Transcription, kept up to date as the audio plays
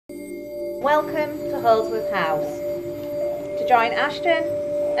Welcome to Holdsworth House to join Ashton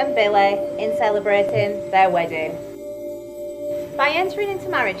and Billy in celebrating their wedding. By entering into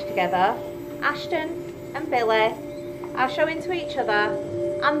marriage together, Ashton and Billy are showing to each other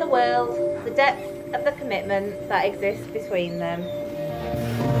and the world the depth of the commitment that exists between them.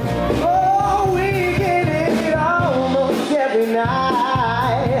 Oh, we get it almost every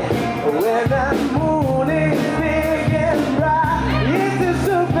night when the moon is big and bright. It's a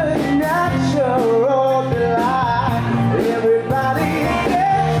supernatural delight. Everybody is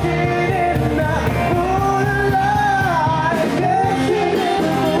dancing in the moonlight, dancing in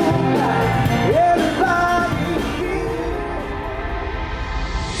the moonlight. Everybody.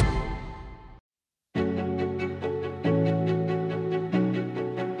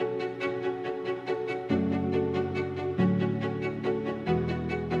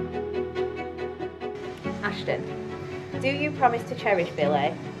 Ashton, do you promise to cherish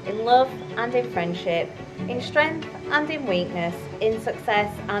Billy in love and in friendship, in strength and in weakness, in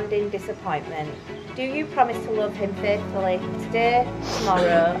success and in disappointment? Do you promise to love him faithfully today,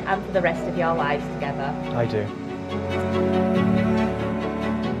 tomorrow and for the rest of your lives together? I do.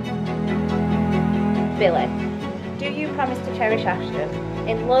 Billy, do you promise to cherish Ashton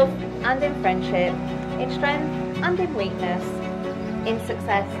in love and in friendship, in strength and in weakness, in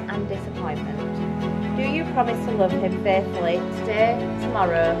success and disappointment? Do you promise to love him faithfully today,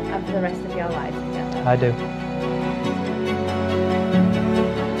 tomorrow and for the rest of your lives together? I do.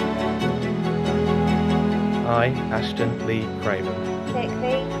 I, Ashton Lee Craven. Take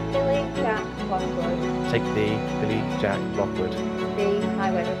thee, Billy Jack Lockwood. Take thee, Billy Jack Lockwood. To be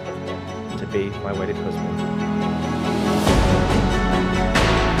my wedded husband. To be my wedded husband.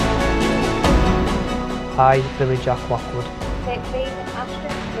 I, Billy Jack Lockwood. Take thee,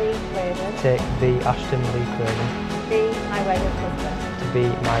 Ashton Lee Craven. Take thee, Ashton Lee Craven. To be my wedded husband. To be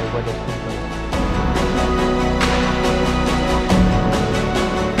my wedded husband.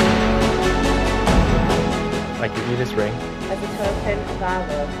 I give you this ring As a token of our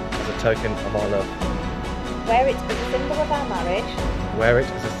love. as a token of our love. Wear it as a symbol of our marriage. Wear it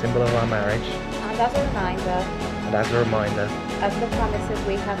as a symbol of our marriage And as a reminder and as a reminder of the promises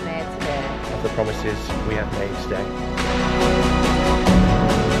we have made today. of the promises we have made today.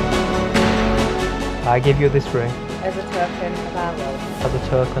 I give you this ring As a token of our love. as a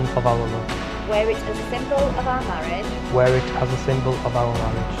token of our love. Wear it as a symbol of our marriage. Wear it as a symbol of our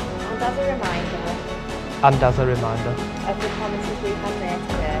marriage. And as a reminder And as a reminder of the promises we have made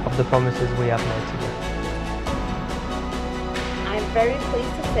today. of the promises we have made today. I am very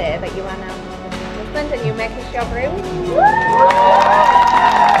pleased to say that you are now my husband and you make us your groom.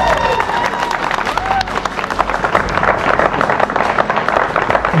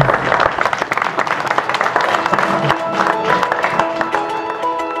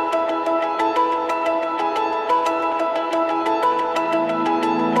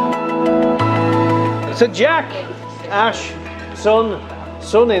 To Jack, Ash,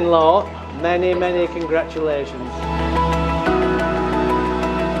 son-in-law, many, many congratulations.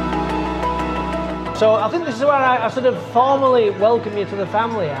 So I think this is where I sort of formally welcome you to the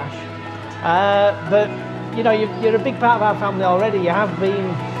family, Ash. But you know, you're a big part of our family already. You have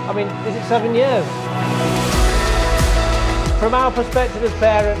been, I mean, is it 7 years? From our perspective as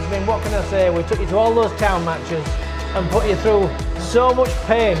parents, I mean, what can I say? We took you to all those town matches and put you through so much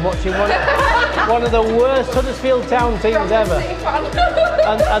pain watching one of the worst Huddersfield Town teams ever.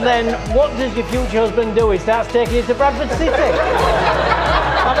 And then what does your future husband do? He starts taking you to Bradford City.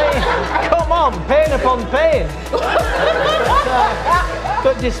 I mean, come on, pain upon pain.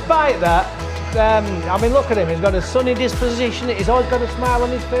 But despite that, I mean, look at him. He's got a sunny disposition. He's always got a smile on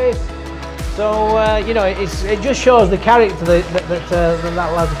his face. So, you know, it just shows the character that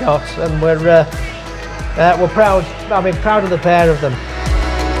lad's got. And we're proud, I mean, proud of the pair of them.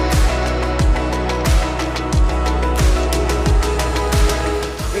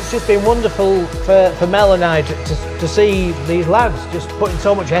 It's just been wonderful for Mel and I to see these lads just putting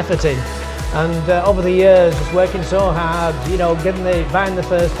so much effort in. And over the years, just working so hard, you know, buying the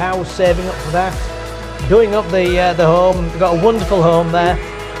first house, saving up for that, doing up the home. We've got a wonderful home there.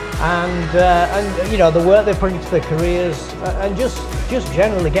 And you know, the work they put into their careers and just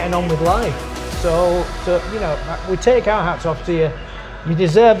generally getting on with life. So you know, we take our hats off to you. You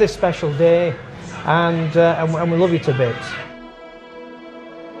deserve this special day, and we love you to bits.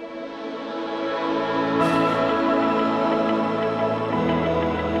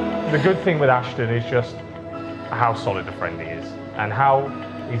 The good thing with Ashton is just how solid a friend he is, and how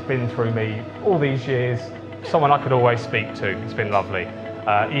he's been through me all these years. Someone I could always speak to. It's been lovely.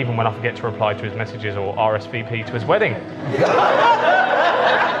 Even when I forget to reply to his messages or RSVP to his wedding.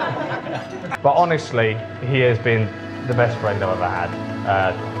 But honestly, he has been the best friend I've ever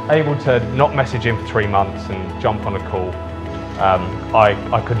had. Able to not message him for 3 months and jump on a call.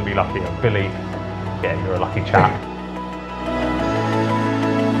 I couldn't be luckier. Billy, yeah, you're a lucky chap.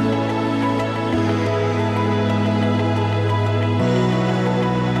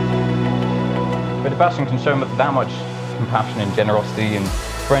 But if Ashton can show that much compassion and generosity and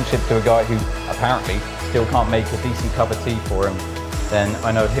friendship to a guy who apparently still can't make a decent cup of tea for him, then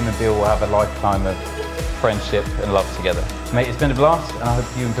I know him and Bill will have a lifetime of friendship and love together. Mate, it's been a blast, and I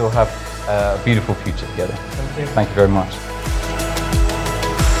hope you and Bill have a beautiful future together. Thank you. Thank you very much.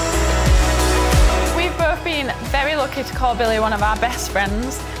 We've both been very lucky to call Billy one of our best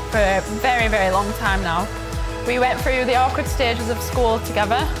friends for a very, very long time now. We went through the awkward stages of school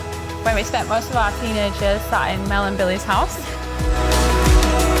together, when we spent most of our teenage years sat in Mel and Billy's house.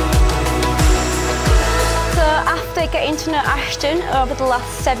 So after getting to know Ashton over the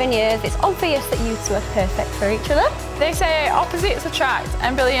last 7 years, it's obvious that you two are perfect for each other. They say opposites attract,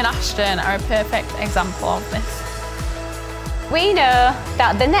 and Billy and Ashton are a perfect example of this. We know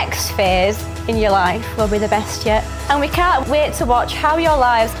that the next phase in your life will be the best yet, and we can't wait to watch how your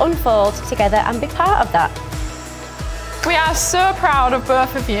lives unfold together and be part of that. We are so proud of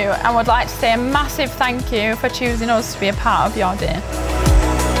both of you and would like to say a massive thank you for choosing us to be a part of your day.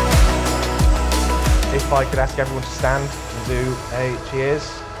 If I could ask everyone to stand and do a cheers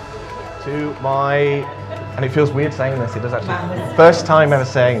to my, and it feels weird saying this, it does actually, first time ever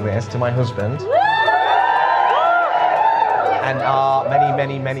saying this, to my husband. And our many,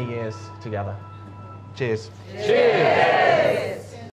 many, many years together. Cheers. Cheers.